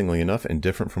interestingly enough, and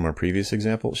different from our previous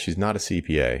example, she's not a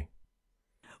CPA.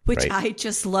 Which right? I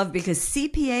just love, because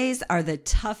CPAs are the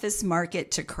toughest market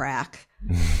to crack.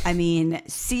 I mean,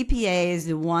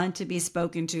 CPAs want to be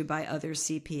spoken to by other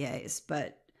CPAs,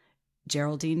 but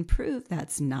Geraldine proved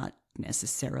that's not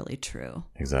necessarily true.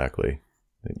 Exactly.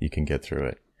 You can get through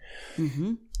it.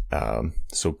 Mm-hmm.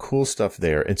 So cool stuff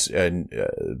there. It's a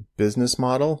business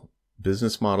model.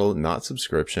 business model, not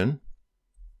subscription.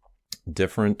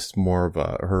 Different, more of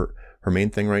her main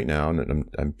thing right now, and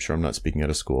I'm sure I'm not speaking out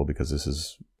of school because this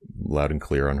is loud and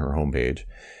clear on her homepage,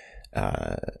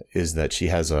 is that she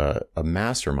has a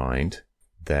mastermind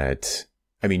that,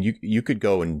 I mean, you could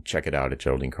go and check it out at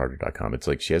GeraldineCarter.com. It's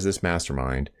like she has this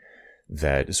mastermind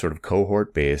that is sort of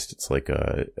cohort based. It's like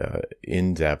a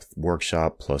in-depth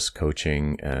workshop plus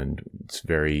coaching, and it's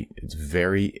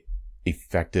very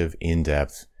effective,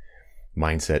 in-depth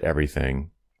mindset,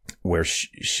 everything, where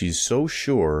she's so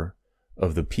sure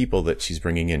of the people that she's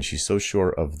bringing in. She's so sure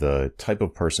of the type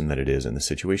of person that it is and the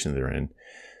situation they're in,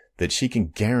 that she can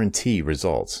guarantee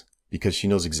results because she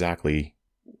knows exactly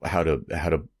how to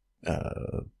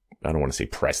I don't want to say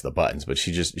press the buttons, but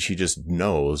she just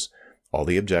knows all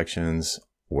the objections,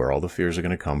 where all the fears are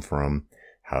going to come from,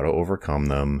 how to overcome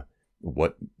them.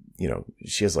 What,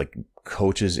 she has like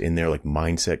coaches in there, like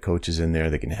mindset coaches in there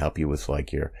that can help you with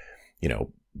like your,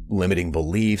 limiting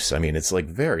beliefs. I mean, it's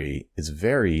very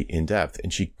in depth,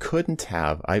 and she couldn't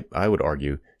have, I would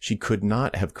argue, she could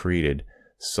not have created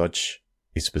such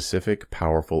a specific,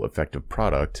 powerful, effective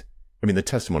product. I mean, the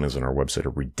testimonials on our website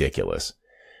are ridiculous.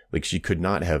 Like, she could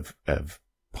not have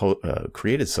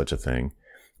created such a thing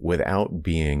without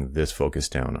being this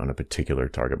focused down on a particular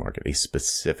target market, a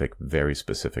specific, very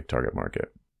specific target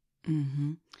market.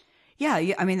 Mm-hmm.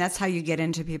 Yeah. I mean, that's how you get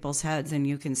into people's heads and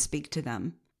you can speak to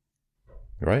them.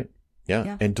 Right.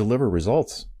 Yeah. And deliver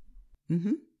results.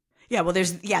 Mm-hmm. Yeah. Well,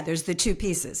 there's the two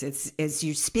pieces. It's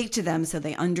you speak to them so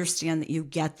they understand that you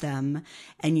get them,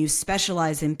 and you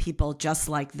specialize in people just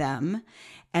like them.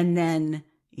 And then,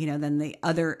 then the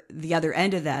other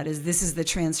end of that is, this is the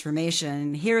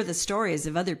transformation. Here are the stories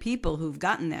of other people who've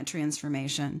gotten that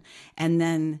transformation. And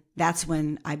then that's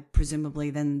when presumably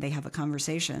then they have a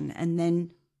conversation, and then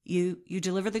you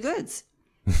deliver the goods.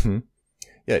 Mm-hmm.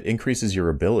 Yeah. It increases your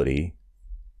ability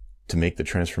to make the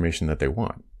transformation that they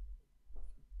want.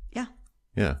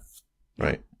 Yeah.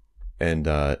 Right. And,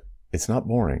 it's not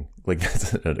boring. Like,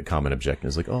 that's a common objection.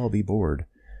 It's like, oh, I'll be bored.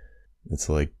 It's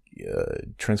like,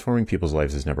 transforming people's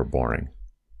lives is never boring.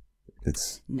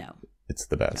 It's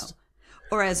the best.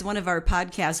 No. Or as one of our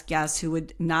podcast guests, who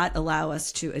would not allow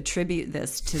us to attribute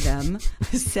this to them,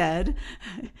 said,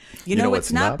 you know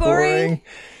what's not boring?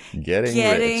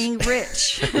 Getting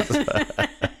rich.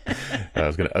 I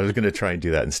was gonna try and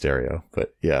do that in stereo,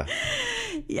 but yeah.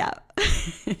 Yeah.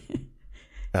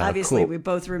 Obviously, cool. we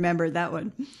both remembered that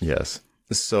one. Yes.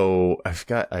 So I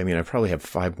probably have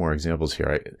 5 more examples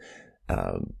here.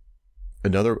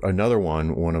 Another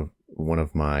one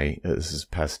of my, this is a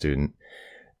past student,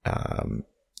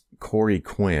 Corey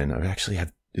Quinn.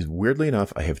 Weirdly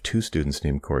enough, I have 2 students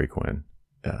named Corey Quinn.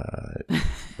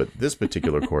 But this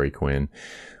particular Corey Quinn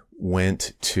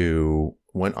went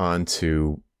on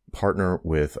to partner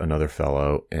with another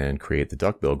fellow and create the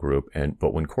Duckbill Group.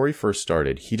 But when Corey first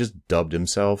started, he just dubbed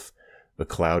himself a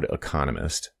cloud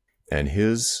economist. And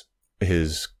his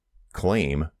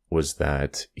claim was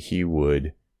that he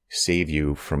would save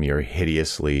you from your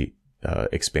hideously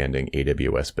expanding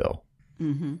AWS bill.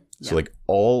 Mm-hmm. So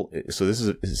this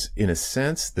is in a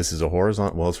sense, this is a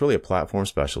horizontal, well, it's really a platform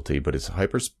specialty, but it's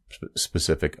hyper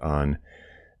specific on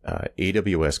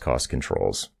AWS cost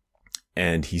controls.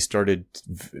 And he started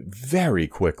very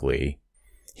quickly,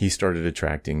 he started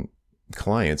attracting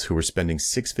clients who were spending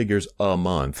 6 figures a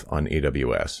month on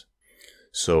AWS.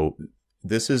 So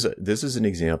this is an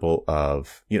example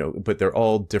of, but they're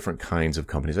all different kinds of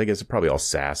companies. I guess they're probably all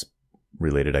SaaS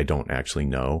related. I don't actually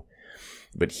know.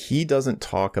 But he doesn't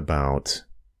talk about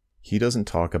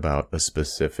a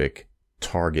specific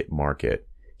target market.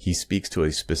 He speaks to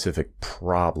a specific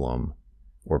problem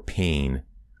or pain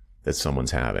that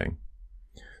someone's having.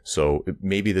 So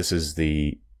maybe this is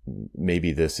the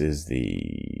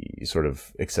sort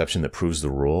of exception that proves the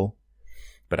rule,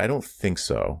 but I don't think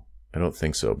so.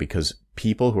 Because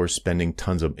people who are spending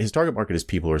his target market is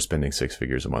people who are spending 6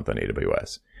 figures a month on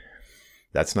AWS.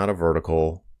 That's not a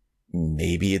vertical.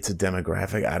 Maybe it's a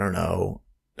demographic. I don't know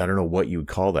what you would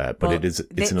call that, but it's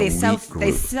an elite group.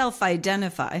 They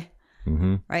self-identify,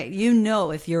 mm-hmm. right?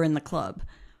 If you're in the club.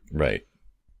 Right.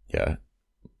 Yeah.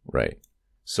 Right.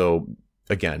 So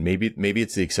again, maybe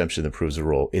it's the exception that proves the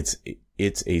rule. It's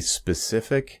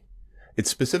specific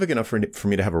enough for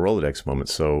me to have a Rolodex moment.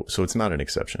 So it's not an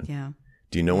exception. Yeah.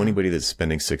 Do you know anybody that's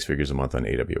spending 6 figures a month on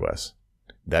AWS?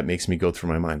 That makes me go through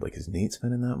my mind. Like, is Nate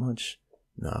spending that much?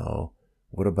 No.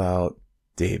 What about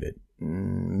David?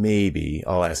 Maybe.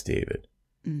 I'll ask David.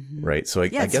 Mm-hmm. Right. So I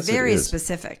guess it's very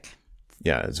specific.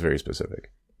 Yeah, it's very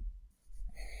specific.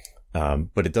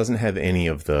 But it doesn't have any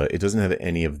of what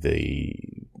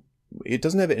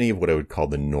I would call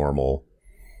the normal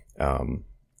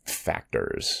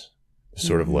factors.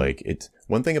 Sort of like it's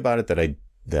one thing about it that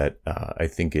I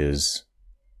think is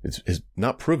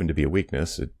not proven to be a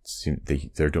weakness.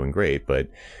 They're doing great, but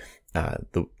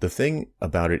the thing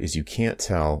about it is you can't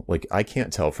tell. Like I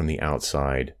can't tell from the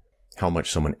outside how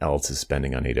much someone else is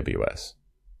spending on AWS,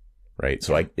 right?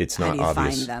 So it's not obvious. How do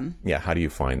you find them? Yeah, how do you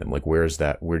find them? Like where's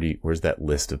that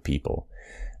list of people?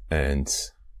 And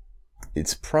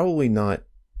it's probably not.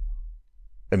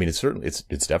 I mean, it's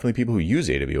definitely people who use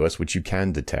AWS, which you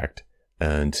can detect.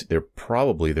 And there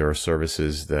are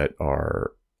services that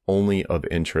are only of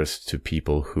interest to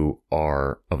people who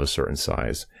are of a certain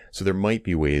size. So there might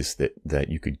be ways that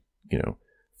you could,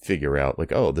 figure out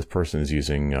like, oh, this person is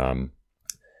using, an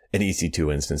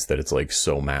EC2 instance that it's like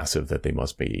so massive that they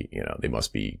must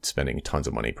be spending tons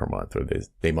of money per month, or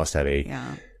they must have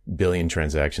a billion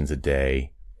transactions a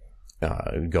day,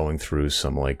 going through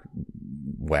some like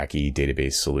wacky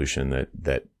database solution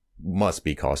that must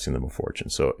be costing them a fortune.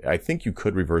 So I think you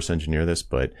could reverse engineer this,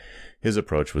 but his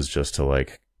approach was just to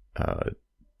like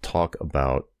talk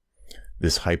about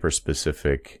this hyper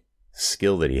specific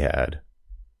skill that he had,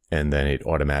 and then it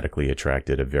automatically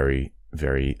attracted a very,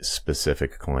 very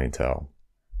specific clientele.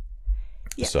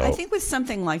 Yeah, so I think with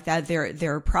something like that,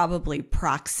 there are probably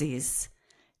proxies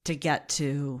to get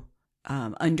to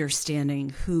understanding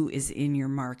who is in your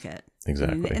market.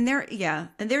 Exactly. And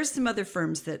there's some other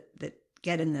firms that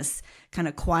get in this kind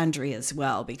of quandary as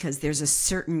well, because there's a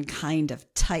certain kind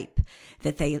of type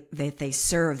that they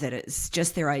serve that is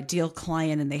just their ideal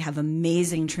client, and they have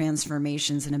amazing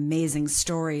transformations and amazing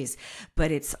stories,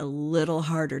 but it's a little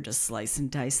harder to slice and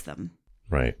dice them.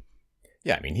 Right.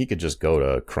 Yeah, I mean, he could just go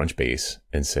to Crunchbase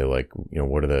and say like,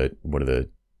 what are the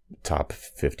top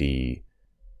 50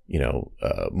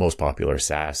 most popular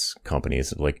SaaS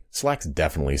companies. Like Slack's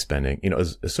definitely spending,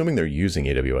 assuming they're using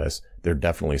AWS, they're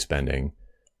definitely spending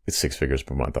 6 figures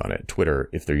per month on it. Twitter,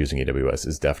 if they're using AWS,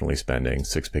 is definitely spending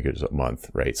 6 figures a month,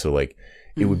 right? So like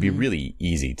it would be really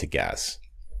easy to guess.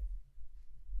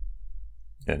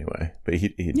 Anyway, but he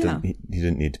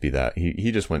didn't need to be that.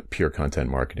 He just went pure content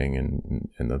marketing,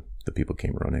 and the people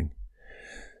came running.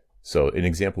 So an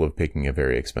example of picking a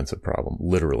very expensive problem,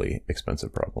 literally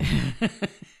expensive problem.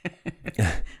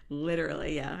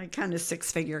 Literally, yeah. I kind of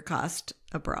 6-figure cost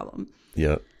a problem.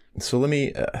 Yeah. So let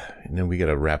me, and then we got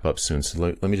to wrap up soon. So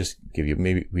let me just give you,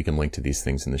 maybe we can link to these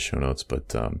things in the show notes,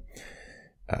 but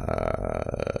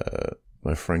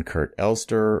my friend Kurt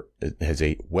Elster has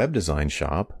a web design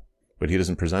shop, but he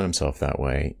doesn't present himself that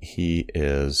way. He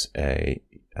is a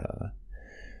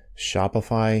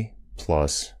Shopify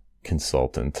Plus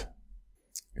consultant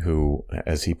who,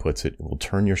 as he puts it, will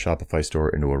turn your Shopify store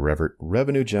into a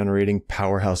revenue-generating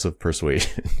powerhouse of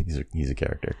persuasion. He's a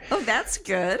character. Oh, that's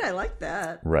good. I like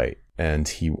that. Right. And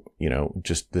he,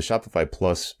 just the Shopify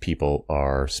Plus people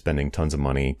are spending tons of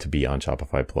money to be on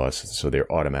Shopify Plus, so they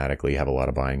automatically have a lot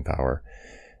of buying power.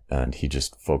 And he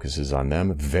just focuses on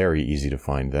them. Very easy to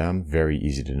find them. Very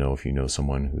easy to know if you know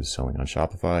someone who's selling on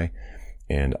Shopify.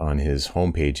 And on his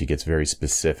homepage, he gets very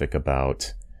specific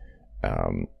about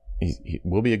he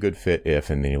will be a good fit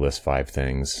if, and then he lists 5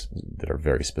 things that are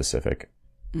very specific.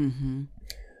 Mm-hmm.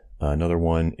 Another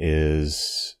one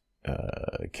is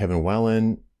Kevin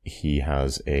Wellen. He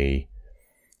has a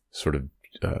sort of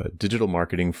digital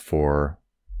marketing for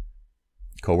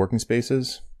co-working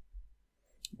spaces,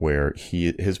 where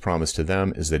his promise to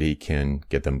them is that he can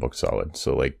get them booked solid.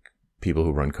 So like people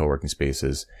who run co-working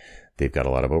spaces, they've got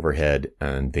a lot of overhead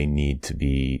and they need to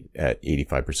be at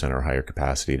 85% or higher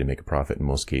capacity to make a profit in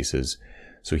most cases.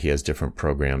 So he has different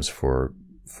programs for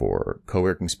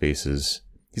co-working spaces.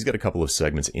 He's got a couple of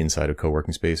segments inside of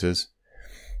co-working spaces,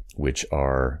 which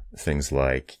are things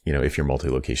like, if you're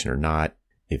multi-location or not,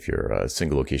 if you're a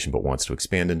single location but wants to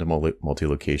expand into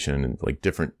multi-location, and like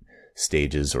different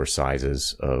stages or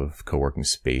sizes of co-working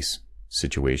space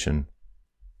situation.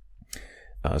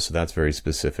 So that's very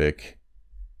specific.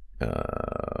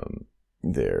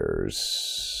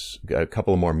 There's a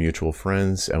couple of more mutual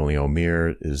friends. Emily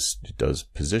O'Meara does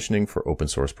positioning for open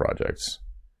source projects.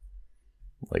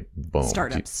 Like boom.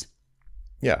 Startups.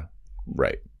 Yeah.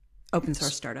 Right. Open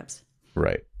source startups.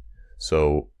 Right.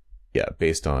 So yeah,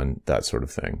 based on that sort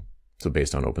of thing. So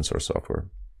based on open source software.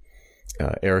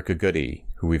 Erica Goody,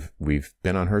 who we've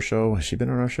been on her show. Has she been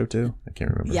on our show too? I can't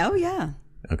remember. Yeah, oh yeah.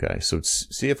 Okay, so it's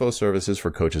CFO services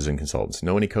for coaches and consultants.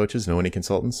 Know any coaches? Know any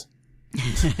consultants?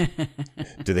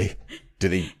 Do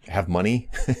they have money?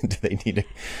 Do they need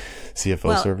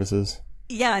CFO services?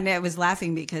 Yeah, and I was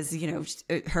laughing because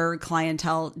her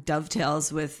clientele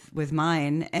dovetails with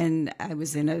mine, and I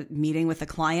was in a meeting with a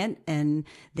client, and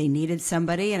they needed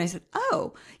somebody, and I said,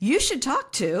 "Oh, you should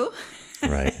talk to."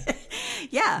 Right.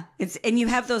 Yeah. And you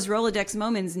have those Rolodex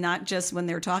moments, not just when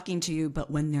they're talking to you,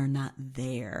 but when they're not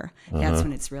there. That's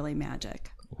when it's really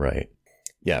magic. Right.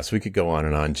 Yeah. So we could go on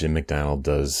and on. Jim McDonald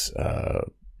does,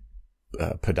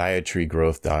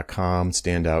 podiatrygrowth.com,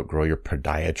 stand out, grow your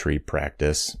podiatry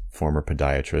practice, former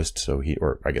podiatrist. So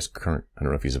or I guess current, I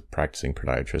don't know if he's a practicing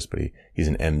podiatrist, but he's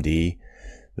an MD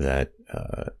that,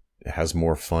 has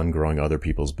more fun growing other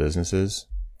people's businesses.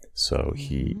 So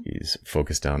he's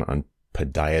focused down on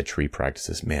podiatry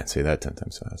practices. Man, say that 10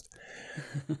 times fast.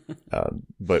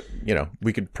 But,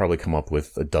 we could probably come up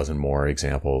with a dozen more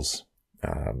examples.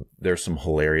 There's some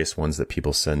hilarious ones that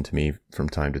people send to me from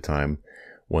time to time.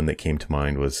 One that came to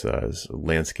mind was a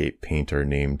landscape painter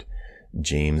named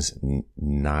James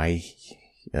I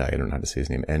don't know how to say his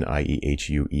name,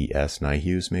 Niehues,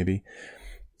 Niehues maybe.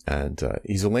 And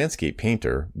he's a landscape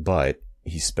painter, but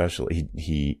he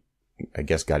I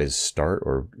guess got his start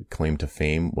or claim to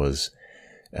fame was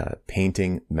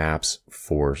painting maps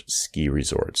for ski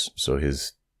resorts. So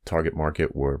his target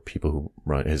market were people who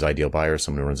run, his ideal buyer,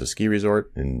 someone who runs a ski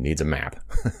resort and needs a map.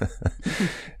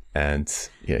 And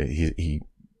yeah, he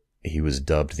was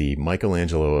dubbed the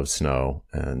Michelangelo of snow,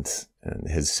 and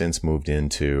has since moved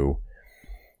into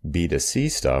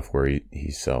B2C stuff where he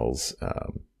sells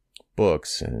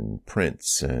books and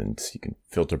prints, and you can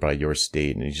filter by your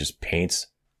state, and he just paints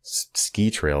ski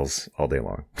trails all day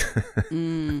long.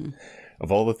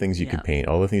 Of all the things you could paint,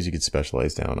 all the things you could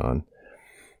specialize down on.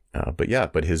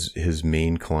 But his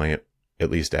main client,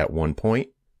 at least at one point,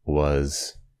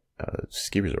 was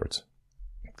ski resorts.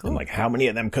 Cool. And like, how many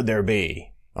of them could there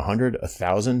be? 100,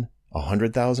 1,000,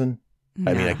 100,000?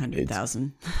 I mean,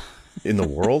 100,000 in the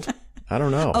world. I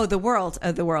don't know. Oh, the world.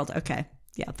 Okay,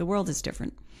 yeah, the world is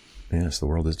different. Yes, the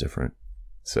world is different.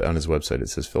 So on his website, it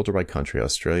says filter by country: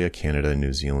 Australia, Canada,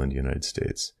 New Zealand, United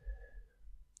States.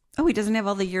 Oh, he doesn't have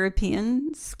all the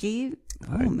European ski.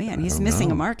 Oh man, he's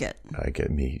missing a market. I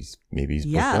get me. Maybe he's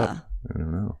booked up. I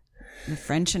don't know. The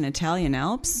French and Italian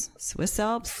Alps, Swiss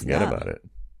Alps. Forget about it.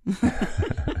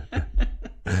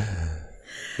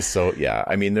 So yeah,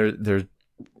 I mean, there.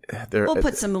 We'll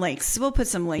put some links. We'll put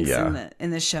some links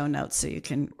in the show notes so you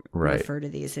can refer to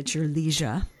these at your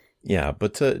leisure. Yeah,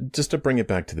 but just to bring it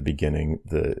back to the beginning,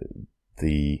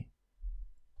 the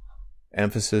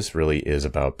emphasis really is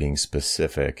about being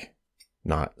specific,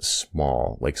 not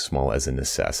small, like small as a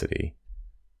necessity.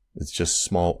 It's just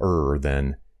smaller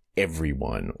than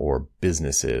everyone or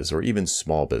businesses or even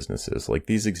small businesses. Like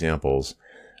these examples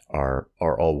are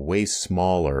all way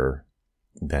smaller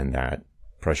than that.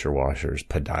 Pressure washers,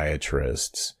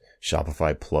 podiatrists,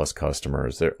 Shopify Plus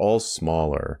customers, they're all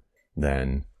smaller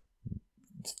than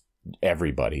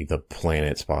everybody, the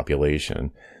planet's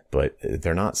population, but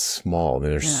they're not small.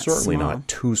 They're certainly not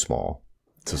too small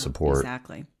to support.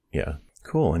 Exactly. Yeah.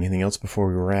 Cool. Anything else before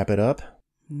we wrap it up?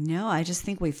 No, I just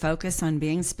think we focus on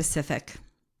being specific.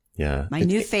 Yeah. My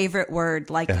new favorite word,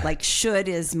 like should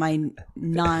is my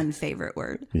non-favorite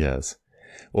word. Yes.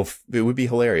 Well, it would be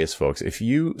hilarious, folks, if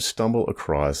you stumble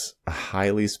across a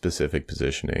highly specific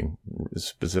positioning,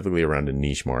 specifically around a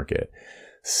niche market.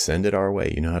 Send it our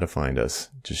way. You know how to find us.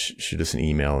 Just shoot us an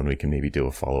email and we can maybe do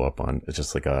a follow-up on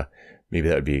just like maybe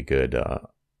that would be a good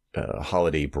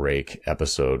holiday break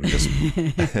episode. Just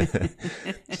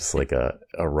like a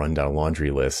rundown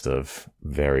laundry list of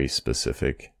very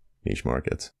specific niche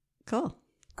markets. Cool.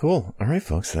 All right,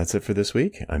 folks. That's it for this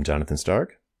week. I'm Jonathan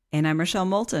Stark. And I'm Rochelle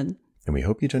Moulton. And we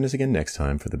hope you join us again next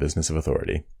time for the Business of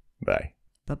Authority. Bye.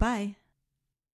 Bye-bye.